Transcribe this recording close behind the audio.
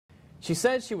She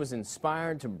said she was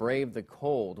inspired to brave the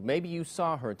cold. Maybe you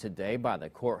saw her today by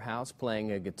the courthouse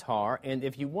playing a guitar, and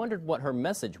if you wondered what her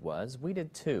message was, we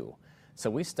did too. So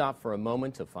we stopped for a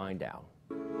moment to find out.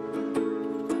 I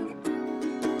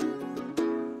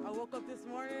woke up this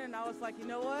morning and I was like, you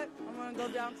know what? I'm going to go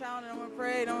downtown and I'm going to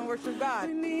pray and I'm going to worship God.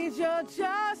 We need your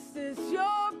justice,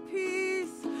 your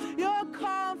peace, your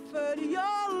comfort,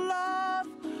 your love,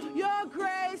 your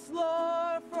grace,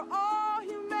 Lord, for all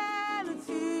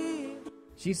humanity.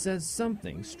 She says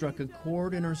something struck a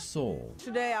chord in her soul.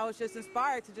 Today I was just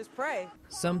inspired to just pray.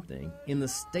 Something in the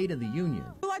State of the Union.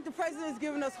 I feel like the president is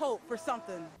giving us hope for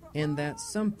something. And that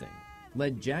something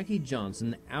led Jackie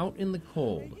Johnson out in the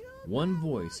cold. One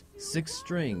voice, 6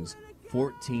 strings,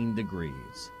 14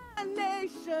 degrees. A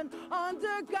nation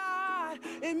under God,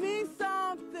 it means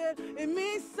something, it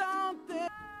means something.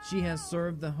 She has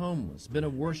served the homeless, been a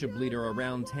worship leader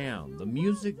around town. The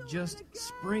music just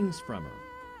springs from her.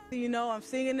 You know, I'm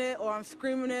singing it, or I'm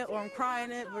screaming it, or I'm crying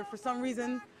it, but for some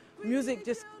reason, music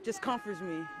just comforts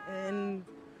me. And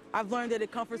I've learned that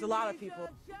it comforts a lot of people.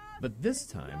 But this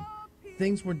time,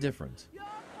 things were different.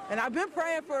 And I've been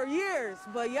praying for years,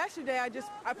 but yesterday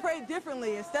I prayed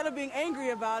differently. Instead of being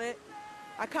angry about it,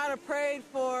 I kind of prayed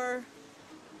for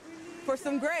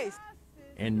some grace.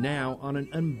 And now, on an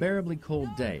unbearably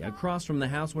cold day, across from the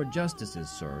house where justice is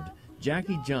served,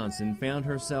 Jackie Johnson found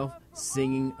herself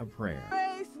singing a prayer.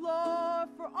 Grace, Lord,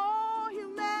 for all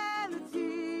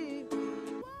humanity.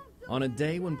 On a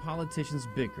day when politicians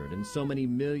bickered and so many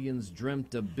millions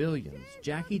dreamt of billions,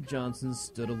 Jackie Johnson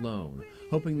stood alone,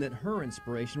 hoping that her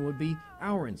inspiration would be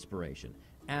our inspiration,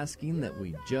 asking that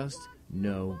we just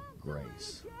know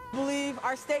grace. I believe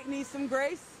our state needs some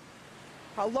grace.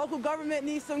 Our local government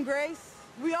needs some grace.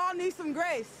 We all need some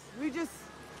grace.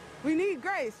 We need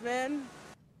grace, man.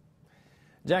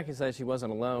 Jackie says she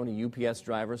wasn't alone. A UPS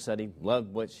driver said he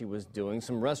loved what she was doing.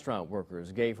 Some restaurant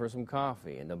workers gave her some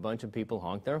coffee, and a bunch of people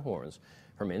honked their horns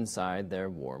from inside their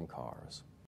warm cars.